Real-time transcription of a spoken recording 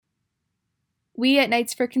We at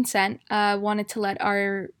Knights for Consent wanted to let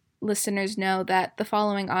our listeners know that the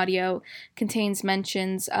following audio contains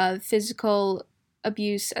mentions of physical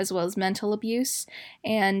abuse as well as mental abuse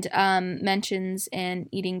and mentions an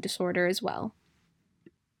eating disorder as well.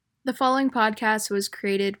 The following podcast was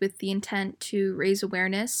created with the intent to raise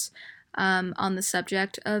awareness on the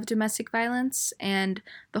subject of domestic violence, and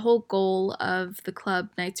the whole goal of the club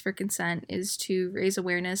Knights for Consent is to raise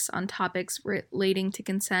awareness on topics relating to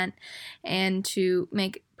consent and to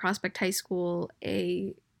make Prospect High School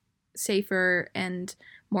a safer and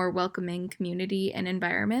more welcoming community and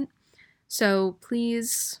environment. So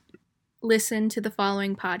please listen to the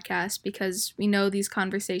following podcast because we know these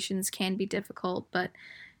conversations can be difficult, but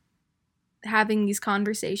having these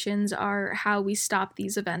conversations are how we stop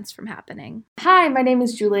these events from happening. Hi, my name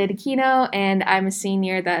is Julia Aquino, and I'm a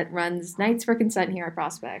senior that runs Knights for Consent here at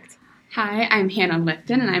Prospect. Hi, I'm Hannah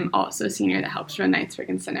Lifton, and I'm also a senior that helps run Knights for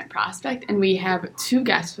Consent at Prospect, and we have two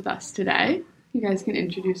guests with us today. You guys can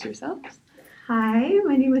introduce yourselves. Hi,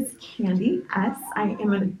 my name is Candy S. I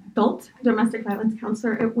am an adult domestic violence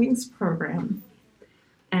counselor at Wings Program.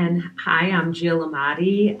 And hi, I'm Jill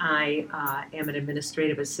Amati. I am an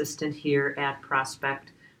administrative assistant here at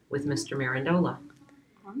Prospect with Mr. Mirandola.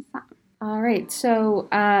 Awesome. All right, so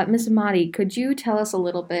Ms. Amati, could you tell us a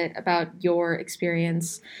little bit about your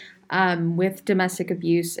experience with domestic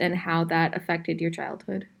abuse and how that affected your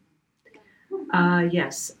childhood?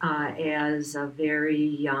 Yes, as a very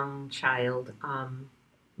young child,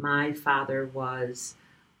 my father was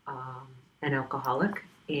an alcoholic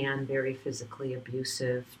and very physically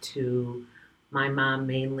abusive to my mom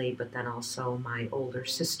mainly, but then also my older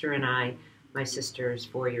sister and I. My sister is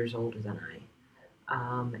 4 years older than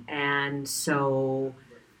I. And so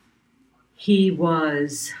he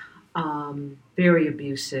was very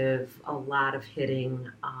abusive, a lot of hitting,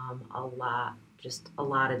 a lot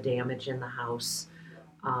of damage in the house.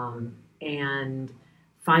 And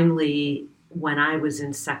finally, when I was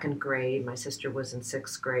in second grade, my sister was in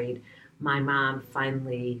sixth grade, my mom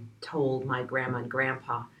finally told my grandma and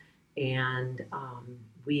grandpa, and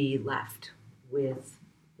we left with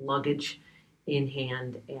luggage in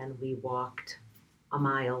hand, and we walked a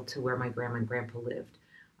mile to where my grandma and grandpa lived.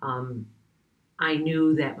 I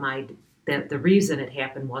knew that the reason it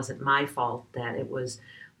happened wasn't my fault, that it was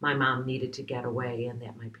my mom needed to get away and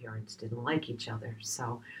that my parents didn't like each other.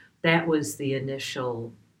 So that was the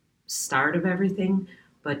initial start of everything,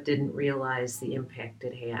 but didn't realize the impact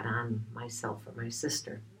it had on myself or my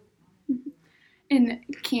sister. And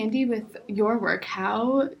Candy, with your work,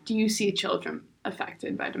 how do you see children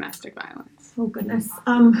affected by domestic violence? Oh goodness,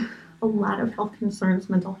 a lot of health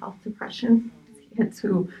concerns, mental health, depression. Kids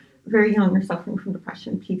who are very young are suffering from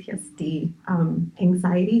depression, PTSD,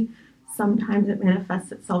 anxiety. Sometimes it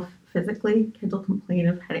manifests itself physically. Kids will complain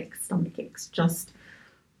of headaches, stomach aches, just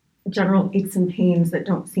general aches and pains that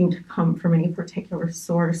don't seem to come from any particular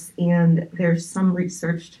source. And there's some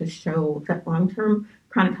research to show that long-term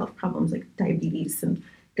chronic health problems like diabetes and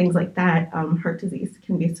things like that, heart disease,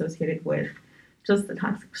 can be associated with just the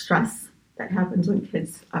toxic stress that happens when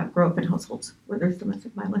kids grow up in households where there's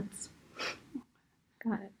domestic violence.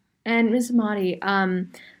 Got it. And Ms. Amati,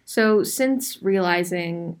 so since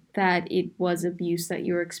realizing that it was abuse that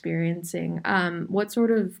you were experiencing, what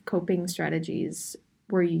sort of coping strategies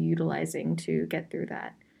were you utilizing to get through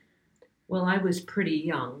that? Well, I was pretty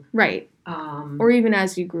young. Right. Or even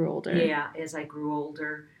as you grew older. Yeah, as I grew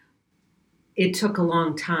older. It took a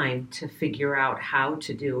long time to figure out how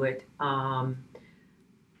to do it. I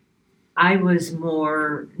was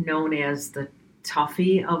more known as the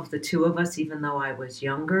toughie of the two of us, even though I was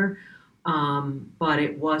younger. But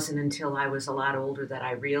it wasn't until I was a lot older that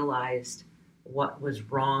I realized what was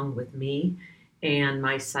wrong with me and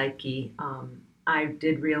my psyche. I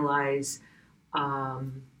did realize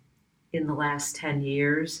in the last 10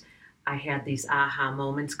 years, I had these aha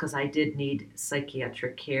moments because I did need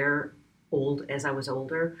psychiatric care as I was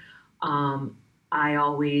older. I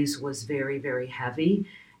always was very, very heavy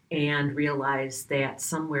and realized that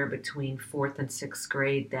somewhere between fourth and sixth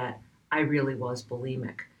grade that I really was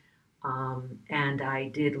bulimic. And I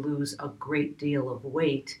did lose a great deal of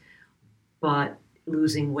weight, but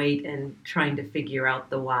losing weight and trying to figure out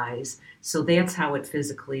the whys. So that's how it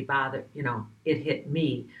physically bothered, it hit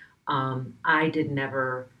me. One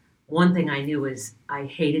thing I knew is I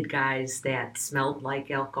hated guys that smelled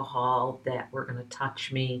like alcohol, that were going to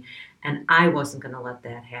touch me, and I wasn't going to let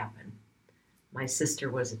that happen. My sister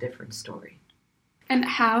was a different story. And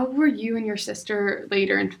how were you and your sister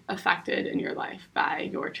later affected in your life by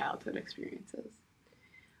your childhood experiences?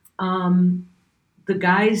 The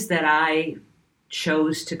guys that I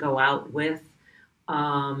chose to go out with,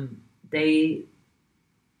 they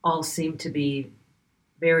all seemed to be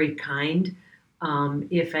very kind.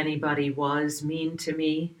 If anybody was mean to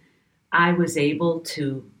me, I was able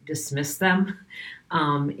to dismiss them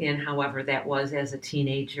in however that was as a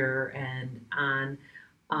teenager and on.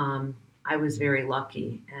 I was very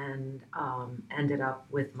lucky and ended up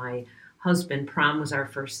with my husband. Prom was our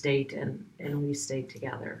first date, and we stayed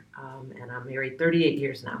together. And I'm married 38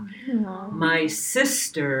 years now. Aw. My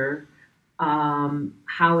sister,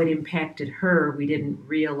 how it impacted her, we didn't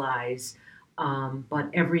realize. But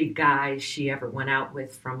every guy she ever went out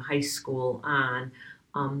with from high school on,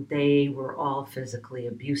 they were all physically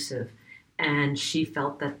abusive. And she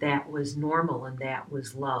felt that that was normal and that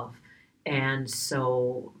was love. And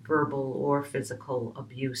so, verbal or physical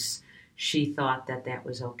abuse, she thought that that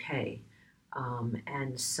was okay.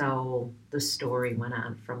 And so the story went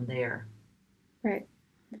on from there. Right.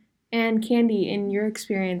 And Candy, in your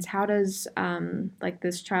experience, how does like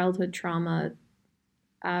this childhood trauma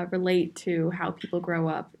relate to how people grow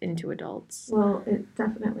up into adults? Well, it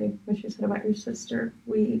definitely, what you said about your sister,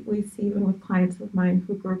 we see even with clients of mine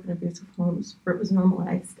who grew up in abusive homes where it was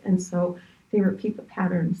normalized. And so they repeat the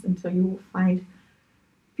patterns. And so you will find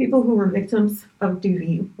people who were victims of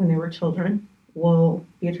DV when they were children will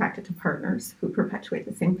be attracted to partners who perpetuate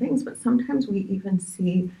the same things. But sometimes we even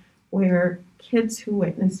see where kids who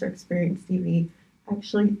witnessed or experienced DV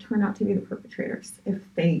actually turn out to be the perpetrators if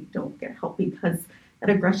they don't get help, because that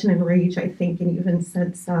aggression and rage, I think, and even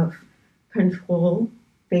sense of control,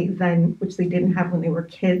 they then, which they didn't have when they were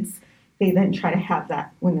kids, they then try to have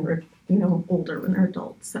that when they're, older, when they're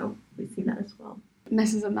adults. So we see that as well.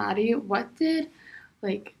 Mrs. Amati, what did,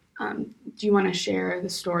 do you want to share the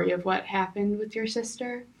story of what happened with your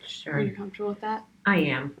sister? Sure. Are you comfortable with that? I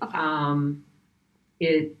am.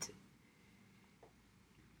 Okay.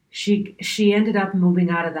 She ended up moving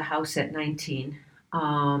out of the house at 19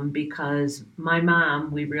 because my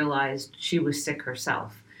mom, we realized she was sick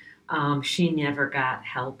herself. She never got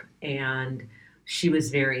help, and she was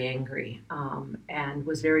very angry and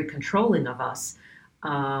was very controlling of us.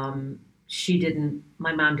 My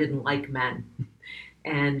mom didn't like men,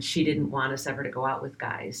 and she didn't want us ever to go out with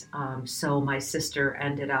guys. So my sister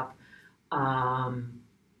ended up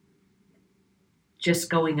just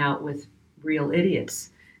going out with real idiots.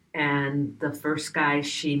 And the first guy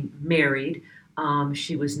she married,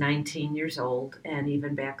 she was 19 years old, and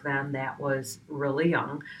even back then that was really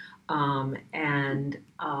young.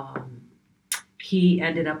 He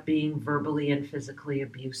ended up being verbally and physically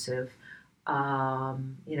abusive.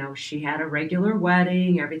 She had a regular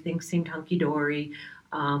wedding, everything seemed hunky-dory.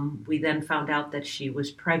 We then found out that she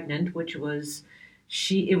was pregnant, which was,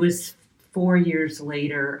 it was 4 years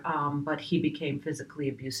later, but he became physically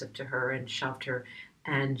abusive to her and shoved her,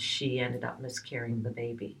 and she ended up miscarrying the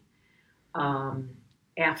baby.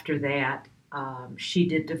 After that, she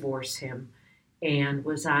did divorce him and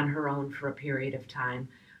was on her own for a period of time.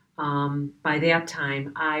 By that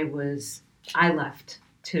time, I left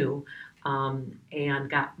too, and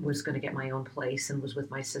was going to get my own place and was with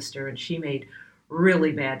my sister, and she made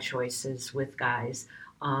really bad choices with guys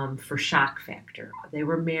for shock factor. They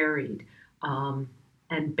were married,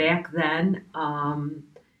 and back then, I'm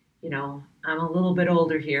a little bit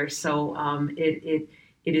older here, so it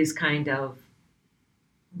is kind of,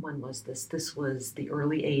 when was this? This was the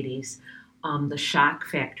early 80s. The shock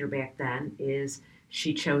factor back then is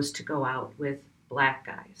she chose to go out with black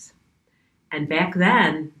guys. And back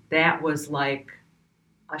then, that was like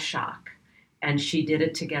a shock. And she did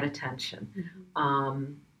it to get attention.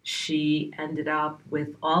 Mm-hmm. She ended up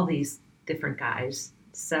with all these different guys,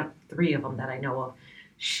 3 of them that I know of.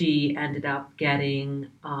 She ended up getting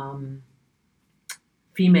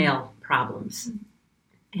female problems.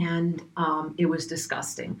 And it was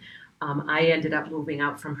disgusting. I ended up moving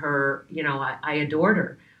out from her. I adored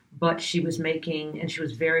her, but she was and she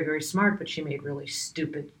was very, very smart, but she made really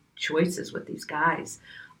stupid choices with these guys.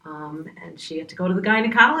 And she had to go to the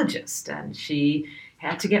gynecologist, and she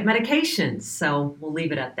had to get medications. So we'll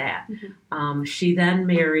leave it at that. Mm-hmm. She then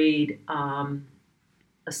married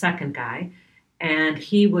a second guy, and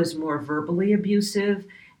he was more verbally abusive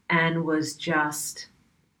and was just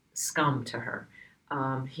scum to her.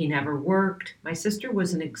 He never worked. My sister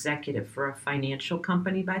was an executive for a financial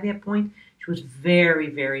company by that point. She was very,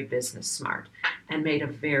 very business smart and made a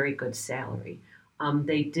very good salary.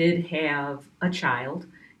 They did have a child,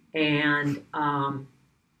 and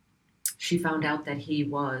she found out that he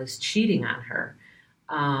was cheating on her.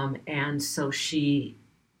 And so she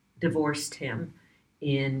divorced him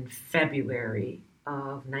in February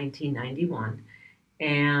of 1991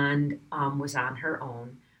 and was on her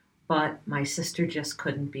own. But my sister just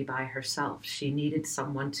couldn't be by herself. She needed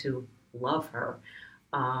someone to love her.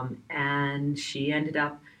 And she ended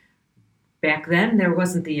up, back then there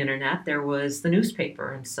wasn't the internet, there was the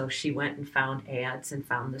newspaper. And so she went and found ads and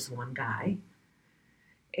found this one guy.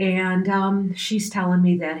 And she's telling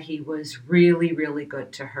me that he was really, really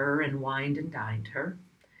good to her and wined and dined her.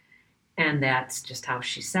 And that's just how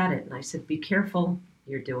she said it. And I said, be careful,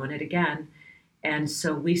 you're doing it again. And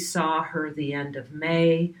so we saw her the end of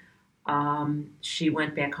May. She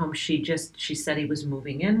went back home. She said he was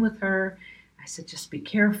moving in with her. I said, just be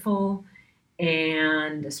careful.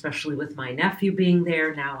 And especially with my nephew being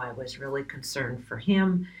there, now I was really concerned for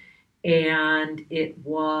him. And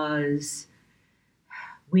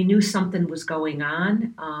we knew something was going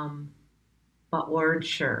on, but weren't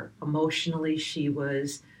sure. Emotionally, she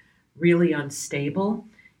was really unstable.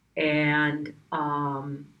 And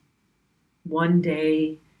one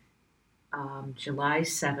day, July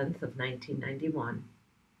 7th of 1991,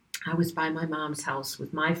 I was by my mom's house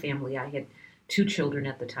with my family. I had 2 children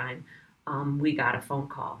at the time. We got a phone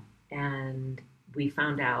call, and we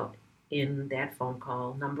found out in that phone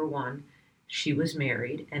call, number one, she was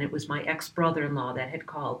married, and it was my ex-brother-in-law that had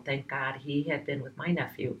called. Thank God he had been with my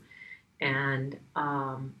nephew. And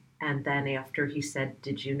then after he said,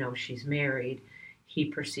 did you know she's married? He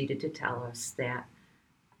proceeded to tell us that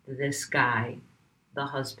this guy, the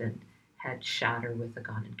husband, had shot her with a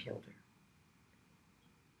gun and killed her.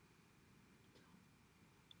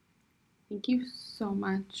 Thank you so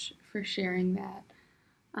much for sharing that.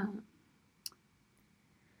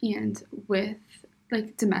 And with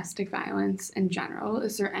like domestic violence in general,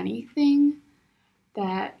 is there anything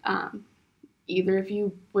that either of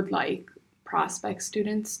you would like prospect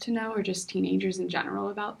students to know, or just teenagers in general,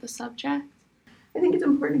 about the subject? I think it's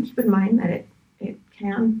important to keep in mind that it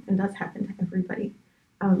can and does happen to everybody.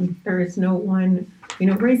 There is no one,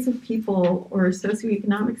 race of people or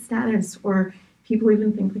socioeconomic status, or people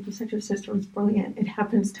even think, like you said, your sister was brilliant. It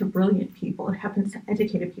happens to brilliant people. It happens to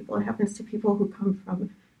educated people. It happens to people who come from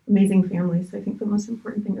amazing families. So I think the most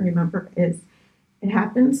important thing to remember is it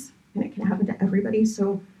happens, and it can happen to everybody.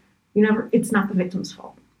 So it's not the victim's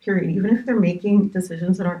fault, period. Even if they're making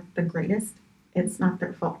decisions that aren't the greatest, it's not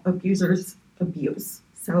their fault. Abusers abuse.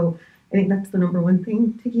 So I think that's the number one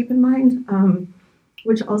thing to keep in mind,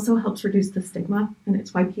 which also helps reduce the stigma. And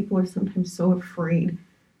it's why people are sometimes so afraid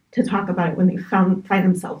to talk about it when they find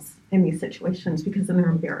themselves in these situations, because then they're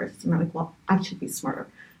embarrassed and they're like, well, I should be smarter.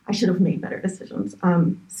 I should have made better decisions.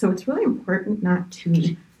 So it's really important not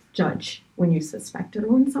to judge when you suspect it or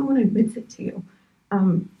when someone admits it to you.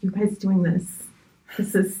 You guys doing this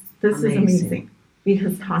is amazing,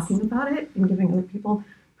 because talking about it and giving other people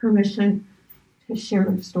permission to share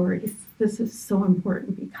their stories, this is so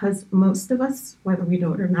important, because most of us, whether we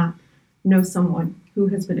know it or not, know someone who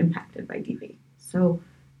has been impacted by DV. So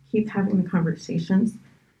keep having the conversations,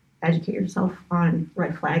 educate yourself on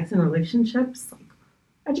red flags in relationships,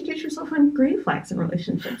 educate yourself on green flags in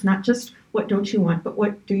relationships, not just what don't you want, but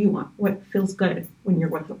what do you want, what feels good when you're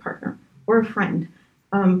with a partner or a friend.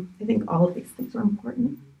 I think all of these things are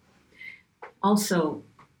important. Also,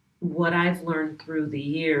 what I've learned through the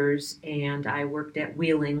years, and I worked at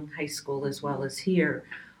Wheeling High School as well as here,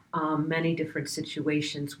 many different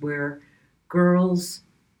situations where girls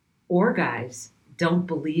or guys don't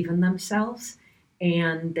believe in themselves,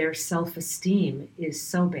 and their self-esteem is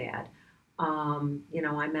so bad.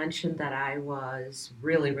 I mentioned that I was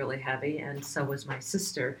really, really heavy, and so was my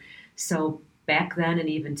sister. So back then and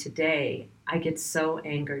even today, I get so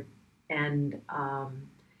angered, and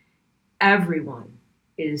everyone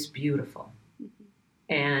is beautiful.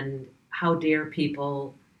 And how dare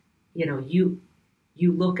people, you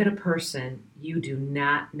look at a person, you do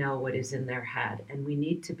not know what is in their head, and we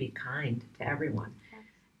need to be kind to everyone.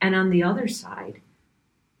 And on the other side,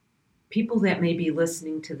 people that may be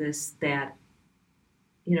listening to this that,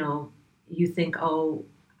 you think, oh,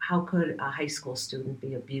 how could a high school student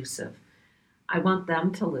be abusive? I want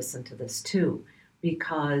them to listen to this too,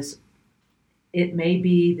 because it may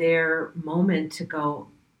be their moment to go,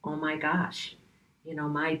 oh my gosh,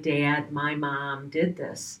 my dad, my mom did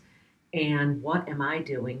this, and what am I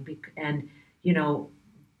doing? And,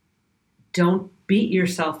 don't beat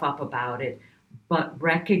yourself up about it, but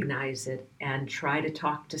recognize it and try to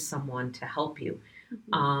talk to someone to help you.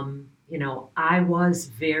 Mm-hmm. I was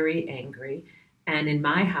very angry, and in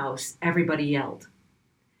my house, everybody yelled.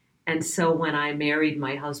 And so when I married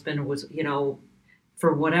my husband, was,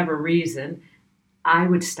 for whatever reason, I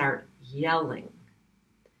would start yelling.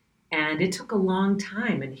 And it took a long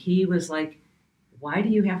time, and he was like, why do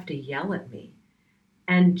you have to yell at me?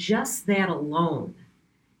 And just that alone,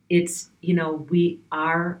 it's, we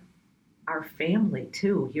are our family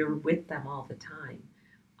too. You're with them all the time.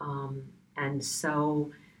 And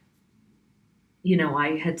so, you know,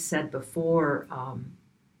 I had said before,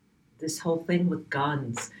 this whole thing with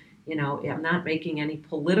guns, you know, I'm not making any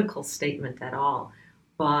political statement at all,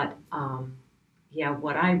 but yeah,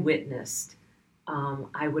 what I witnessed,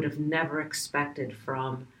 I would have never expected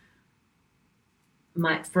for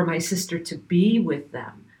my sister to be with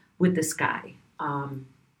them, with this guy.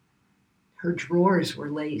 Her drawers were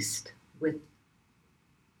laced with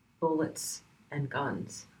bullets and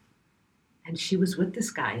guns, and she was with this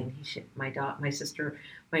guy. And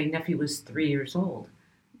my nephew was 3 years old.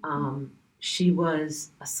 She was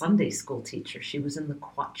a Sunday school teacher. She was in the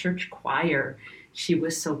church choir. She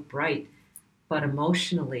was so bright, but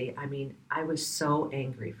emotionally, I mean, I was so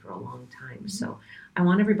angry for a long time. So I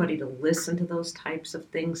want everybody to listen to those types of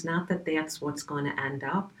things. Not that that's what's going to end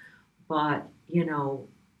up, but, you know,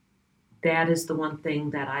 that is the one thing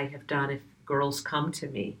that I have done if girls come to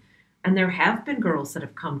me. And there have been girls that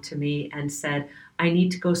have come to me and said, I need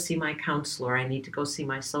to go see my counselor. I need to go see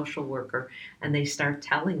my social worker. And they start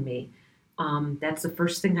telling me. That's the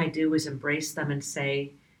first thing I do is embrace them and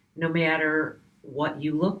say, no matter what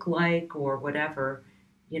you look like or whatever,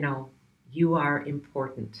 you know, you are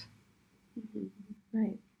important.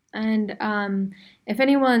 Right. And if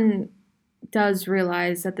anyone does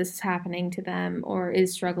realize that this is happening to them or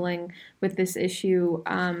is struggling with this issue,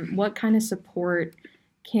 what kind of support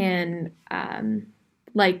can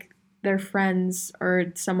like their friends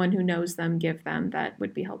or someone who knows them give them that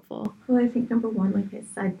would be helpful? Well, I think number one, like I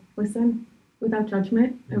said, listen without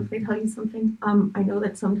judgment. If they tell you something, I know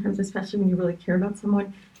that sometimes, especially when you really care about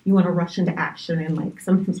someone, you want to rush into action. And like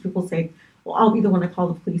sometimes people say, well, I'll be the one to call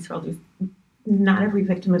the police, or I'll do. Not every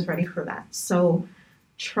victim is ready for that. So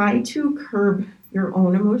try to curb your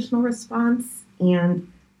own emotional response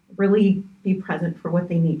and really be present for what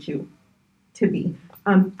they need you to be.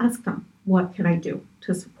 Ask them, what can I do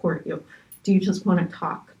to support you? Do you just want to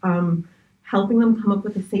talk? Helping them come up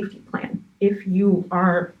with a safety plan. If you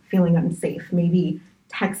are feeling unsafe, maybe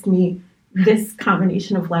text me this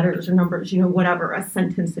combination of letters or numbers, you know, whatever, a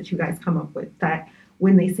sentence that you guys come up with that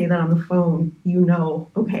when they say that on the phone, you know,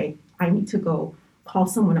 okay, I need to go call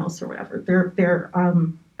someone else or whatever. They're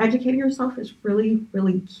educating yourself is really,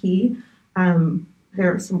 really key.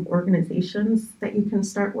 There are some organizations that you can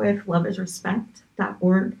start with.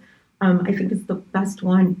 loveisrespect.org, I think is the best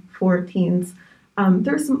one for teens.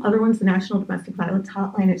 There are some other ones. The National Domestic Violence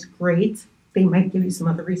Hotline is great. They might give you some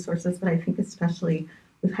other resources, but I think especially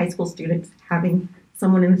with high school students, having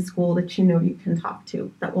someone in the school that you know you can talk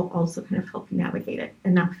to that will also kind of help you navigate it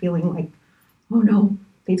and not feeling like, oh no,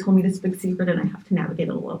 they told me this big secret and I have to navigate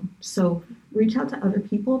it alone. So reach out to other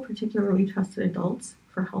people, particularly trusted adults,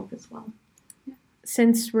 for help as well.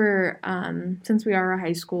 Since we are a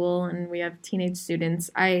high school and we have teenage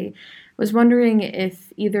students, I was wondering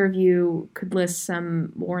if either of you could list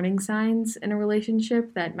some warning signs in a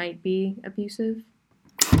relationship that might be abusive.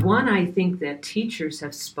 One I think that teachers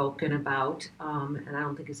have spoken about, and I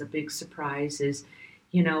don't think is a big surprise, is,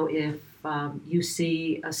 you know, if you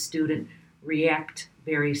see a student react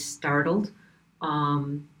very startled,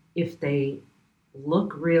 if they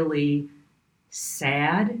look really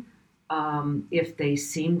sad, if they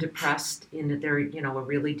seem depressed in that they're, you know, a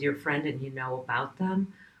really dear friend and you know about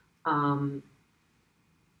them,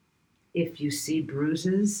 if you see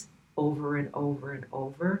bruises over and over and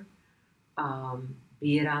over,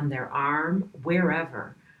 be it on their arm,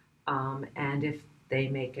 wherever, and if they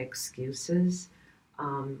make excuses.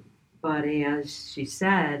 But as she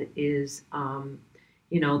said, is,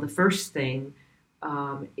 you know, the first thing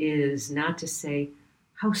is not to say,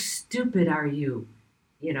 how stupid are you?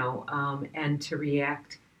 You know, and to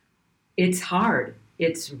react. It's hard.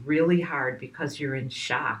 It's really hard because you're in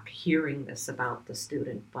shock hearing this about the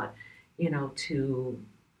student, but, you know, to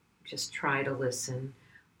just try to listen.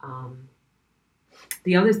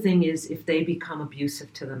 The other thing is if they become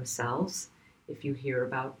abusive to themselves, if you hear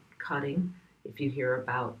about cutting, if you hear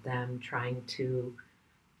about them trying to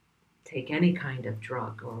take any kind of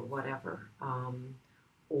drug or whatever,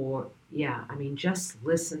 just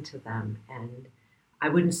listen to them. And I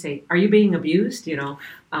wouldn't say, are you being abused? You know,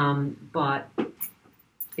 but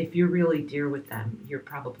if you're really dear with them, you're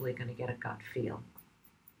probably going to get a gut feel.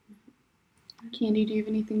 Candy, do you have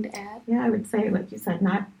anything to add? Yeah, I would say, like you said,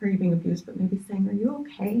 not are you being abused, but maybe saying, are you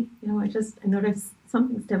okay? You know, I noticed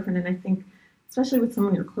something's different. And I think, especially with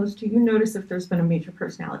someone you're close to, you notice if there's been a major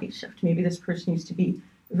personality shift. Maybe this person used to be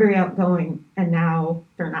very outgoing and now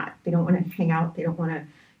they're not. They don't want to hang out. They don't want to,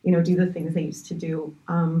 you know, do the things they used to do.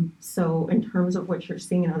 So in terms of what you're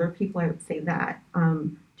seeing in other people, I would say that.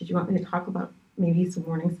 Did you want me to talk about maybe some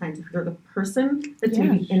warning signs if you're the person that's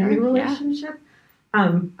maybe in a relationship?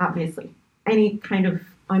 Obviously, any kind of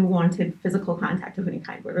unwanted physical contact of any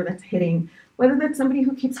kind, whether that's hitting, whether that's somebody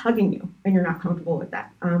who keeps hugging you and you're not comfortable with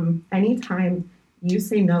that. Anytime you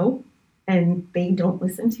say no and they don't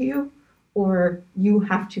listen to you, or you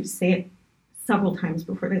have to say it several times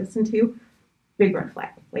before they listen to you, big red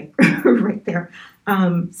flag, like right there.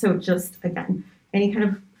 So just, again, any kind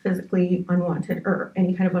of physically unwanted or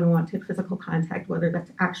any kind of unwanted physical contact, whether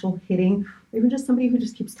that's actual hitting or even just somebody who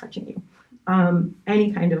just keeps touching you.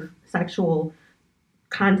 Any kind of sexual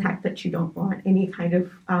contact that you don't want, any kind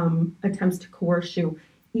of attempts to coerce you,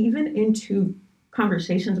 even into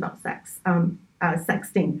conversations about sex,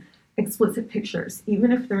 sexting, explicit pictures,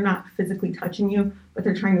 even if they're not physically touching you, but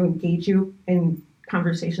they're trying to engage you in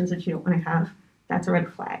conversations that you don't want to have, that's a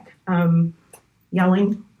red flag.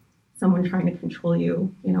 Yelling, someone trying to control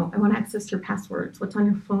you, I want to access your passwords, what's on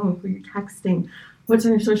your phone, who you're texting, what's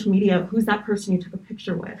on your social media, who's that person you took a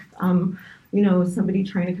picture with, somebody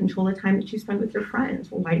trying to control the time that you spend with your friends.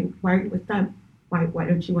 Well, why are you with them? Why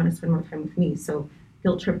don't you want to spend more time with me? So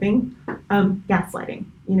guilt tripping, gaslighting.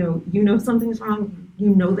 You know something's wrong.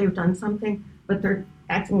 They've done something, but they're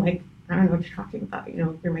acting like, I don't know what you're talking about.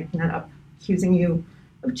 They're making that up, accusing you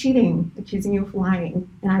of cheating, accusing you of lying.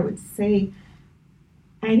 And I would say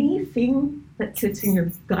anything that sits in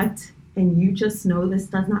your gut and you just know this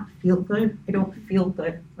does not feel good. I don't feel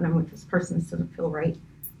good when I'm with this person. This doesn't feel right.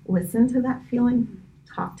 Listen to that feeling.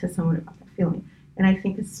 Talk to someone about that feeling. And I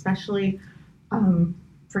think especially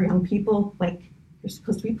for young people, like, you're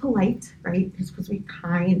supposed to be polite, right? You're supposed to be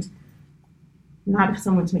kind, not if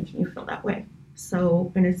someone's making you feel that way.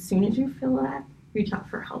 So, and as soon as you feel that, reach out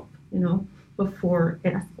for help, before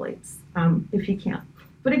it escalates, if you can.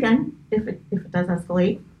 But again, if it does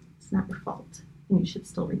escalate, it's not your fault, and you should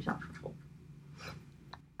still reach out for help.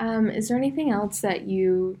 Is there anything else that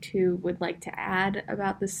you two would like to add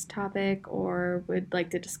about this topic or would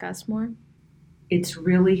like to discuss more? It's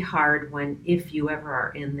really hard if you ever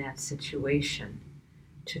are in that situation,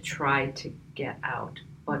 to try to get out.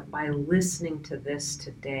 But by listening to this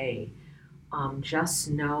today, just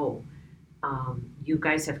know you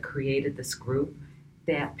guys have created this group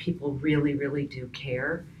that people really, really do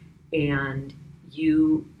care, and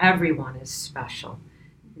everyone is special.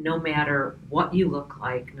 No matter what you look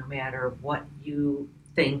like, no matter what you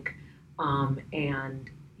think, and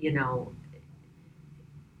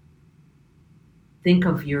think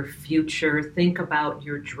of your future, think about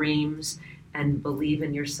your dreams, and believe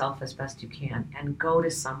in yourself as best you can, and go to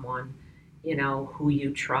someone, who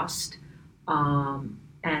you trust.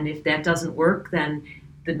 And if that doesn't work, then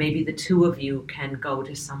maybe the two of you can go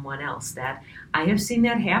to someone else. That I have seen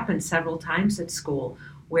that happen several times at school,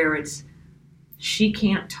 where it's, she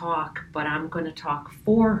can't talk, but I'm going to talk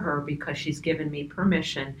for her because she's given me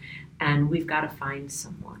permission, and we've got to find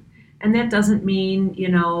someone. And that doesn't mean,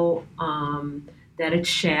 that it's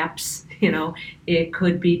SHAPS, it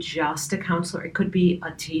could be just a counselor, it could be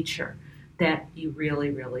a teacher that you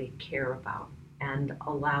really, really care about, and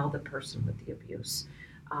allow the person with the abuse,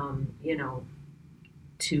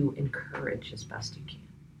 to encourage as best you can.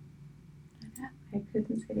 I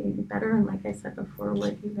couldn't say it any better, and like I said before,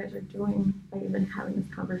 what you guys are doing by even having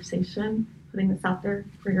this conversation, putting this out there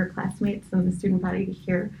for your classmates and the student body to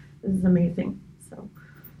hear, this is amazing. So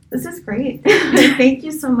this is great. Thank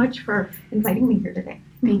you so much for inviting me here today.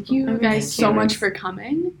 Thank you guys so much for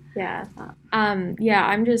coming. Yeah.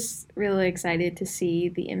 I'm just really excited to see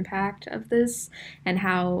the impact of this and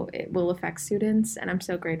how it will affect students. And I'm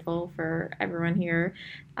so grateful for everyone here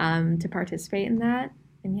to participate in that.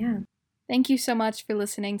 And yeah. Thank you so much for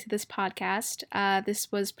listening to this podcast.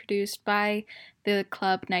 This was produced by the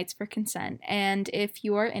club Knights for Consent. And if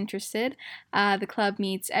you are interested, the club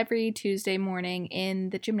meets every Tuesday morning in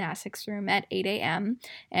the gymnastics room at 8 a.m.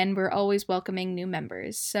 And we're always welcoming new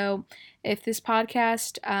members. So if this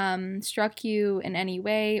podcast struck you in any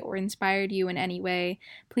way or inspired you in any way,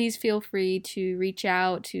 please feel free to reach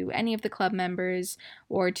out to any of the club members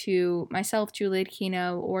or to myself, Juliet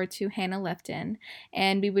Kino, or to Hannah Lefton.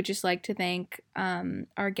 And we would just like to thank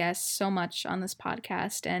our guests so much on this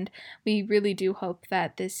podcast. And we really do hope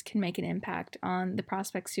that this can make an impact on the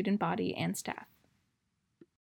Prospect student body and staff.